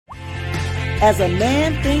As a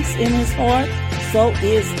man thinks in his heart, so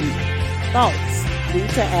is he. Thoughts lead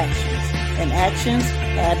to actions, and actions,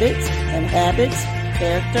 habits, and habits,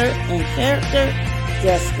 character, and character,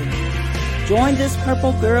 destiny. Join this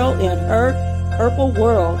purple girl in her purple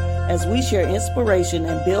world as we share inspiration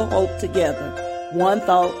and build hope together, one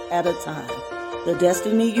thought at a time. The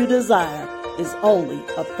destiny you desire is only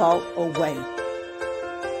a thought away.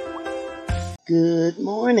 Good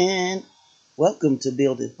morning. Welcome to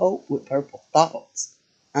Building Hope with Purple Thoughts.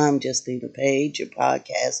 I'm Justina Page, your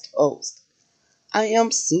podcast host. I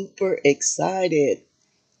am super excited.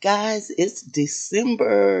 Guys, it's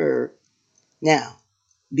December. Now,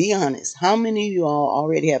 be honest, how many of you all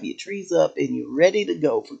already have your trees up and you're ready to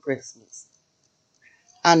go for Christmas?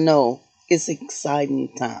 I know it's an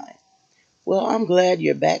exciting time. Well, I'm glad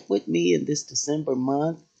you're back with me in this December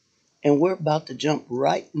month, and we're about to jump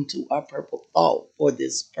right into our purple thought for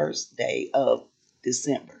this first day of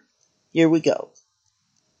December. Here we go.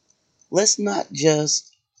 Let's not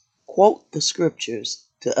just quote the scriptures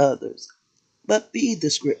to others, but be the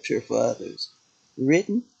scripture for others,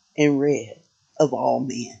 written and read of all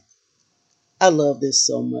men. I love this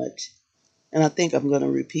so much, and I think I'm going to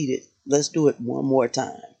repeat it. Let's do it one more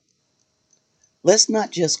time. Let's not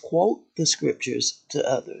just quote the scriptures to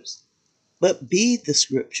others, but be the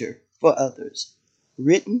scripture for others,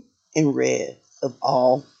 written and read of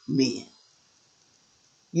all men.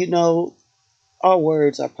 You know, our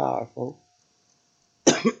words are powerful,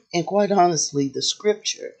 and quite honestly, the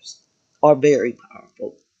scriptures are very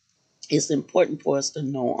powerful. It's important for us to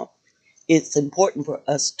know them. It's important for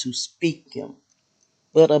us to speak them.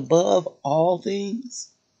 But above all things,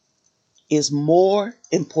 it's more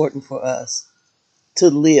important for us to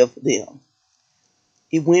live them.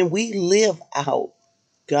 When we live out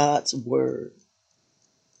God's word,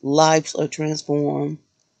 lives are transformed,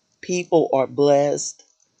 people are blessed,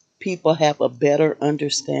 people have a better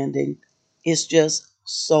understanding. It's just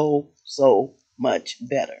so much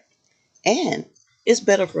better. And it's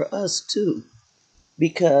better for us too,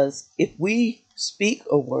 because if we speak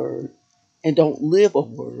a word and don't live a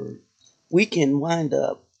word, we can wind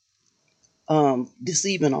up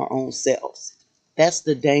deceiving our own selves. That's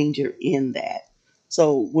the danger in that.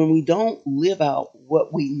 So when we don't live out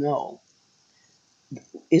what we know,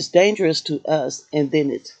 it's dangerous to us, and then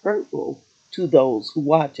it's hurtful to those who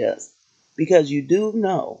watch us. Because you do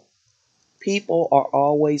know, people are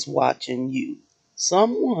always watching you.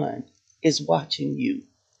 Someone is watching you.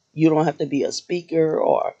 You don't have to be a speaker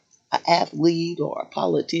or an athlete or a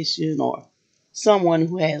politician or someone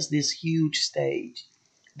who has this huge stage.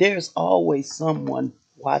 There's always someone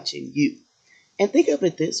watching you. And think of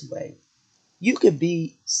it this way. You could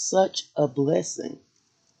be such a blessing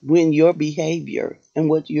when your behavior and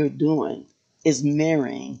what you're doing is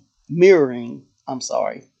mirroring,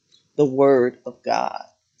 the word of God.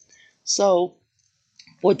 So,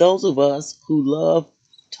 for those of us who love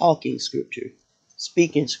talking scripture,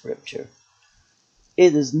 speaking scripture,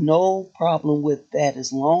 it is no problem with that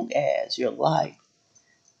as long as your life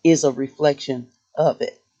is a reflection of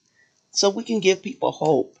it. So we can give people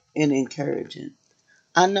hope and encouragement.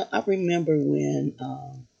 I remember when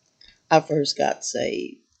I first got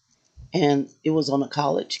saved, and it was on a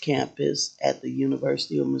college campus at the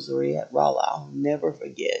University of Missouri at Rolla. I'll never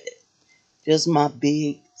forget it. Just my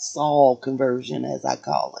big Saul conversion, as I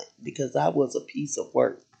call it, because I was a piece of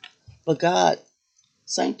work. But God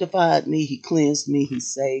sanctified me, He cleansed me, He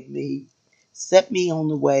saved me, set me on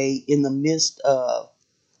the way in the midst of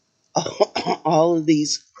all of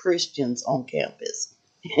these Christians on campus.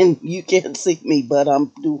 And you can't see me, but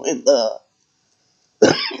I'm doing the,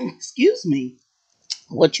 excuse me,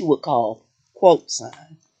 what you would call quote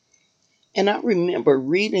sign. And I remember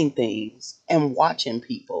reading things and watching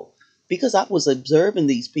people because I was observing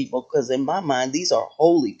these people, because in my mind, these are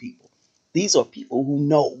holy people. These are people who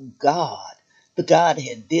know God. The God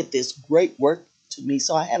had did this great work to me.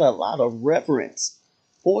 So I had a lot of reverence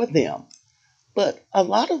for them. But a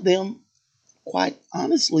lot of them, quite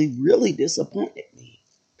honestly, really disappointed me,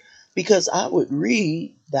 because I would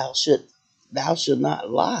read, thou should not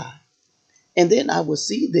lie. And then I would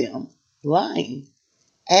see them lying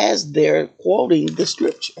as they're quoting the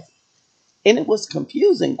scripture. And it was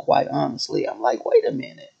confusing, quite honestly. I'm like, wait a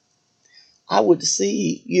minute. I would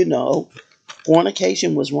see,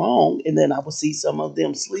 fornication was wrong, and then I would see some of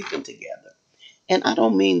them sleeping together. And I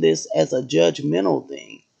don't mean this as a judgmental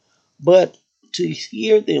thing, but to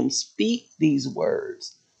hear them speak these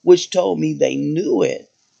words, which told me they knew it,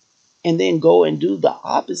 and then go and do the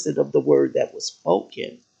opposite of the word that was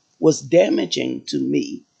spoken, was damaging to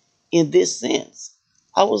me in this sense.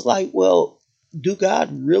 I was like, well, do God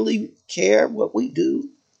really care what we do?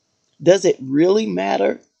 Does it really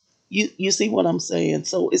matter? You see what I'm saying?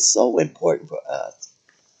 So it's so important for us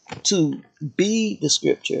to be the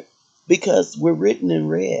scripture because we're written and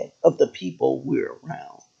read of the people we're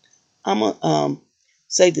around. I'm going to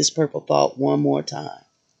say this purple thought one more time.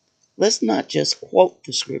 Let's not just quote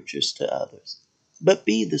the scriptures to others, but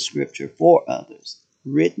be the scripture for others,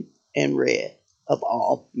 written and read of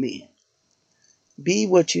all men. Be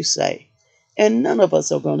what you say. And none of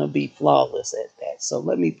us are going to be flawless at that. So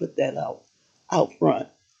let me put that out front.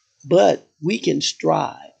 But we can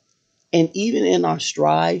strive. And even in our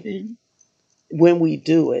striving, when we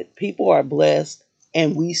do it, people are blessed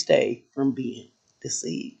and we stay from being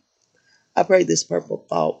deceived. I pray this purple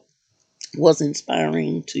thought was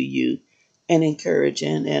inspiring to you and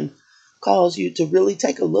encouraging and cause you to really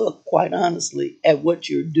take a look, quite honestly, at what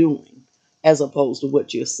you're doing as opposed to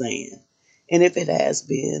what you're saying. And if it has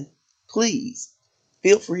been, please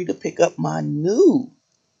feel free to pick up my new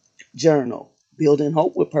journal, Building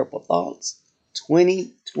Hope with Purple Thoughts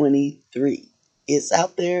 2023. It's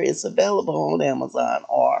out there. It's available on Amazon,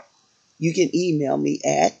 or you can email me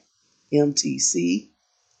at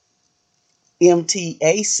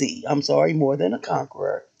more than a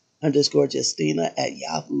conqueror _Justina at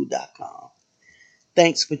yahoo.com.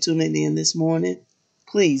 Thanks for tuning in this morning.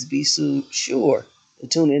 Please be sure to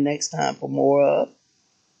tune in next time for more of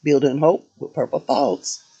Building Hope with Purple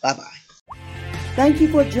Thoughts. Bye-bye. Thank you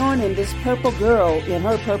for joining this purple girl in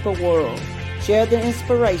her purple world. Share the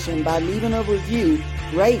inspiration by leaving a review,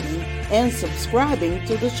 rating, and subscribing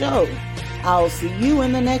to the show. I'll see you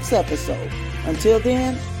in the next episode. Until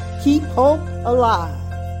then, keep hope alive.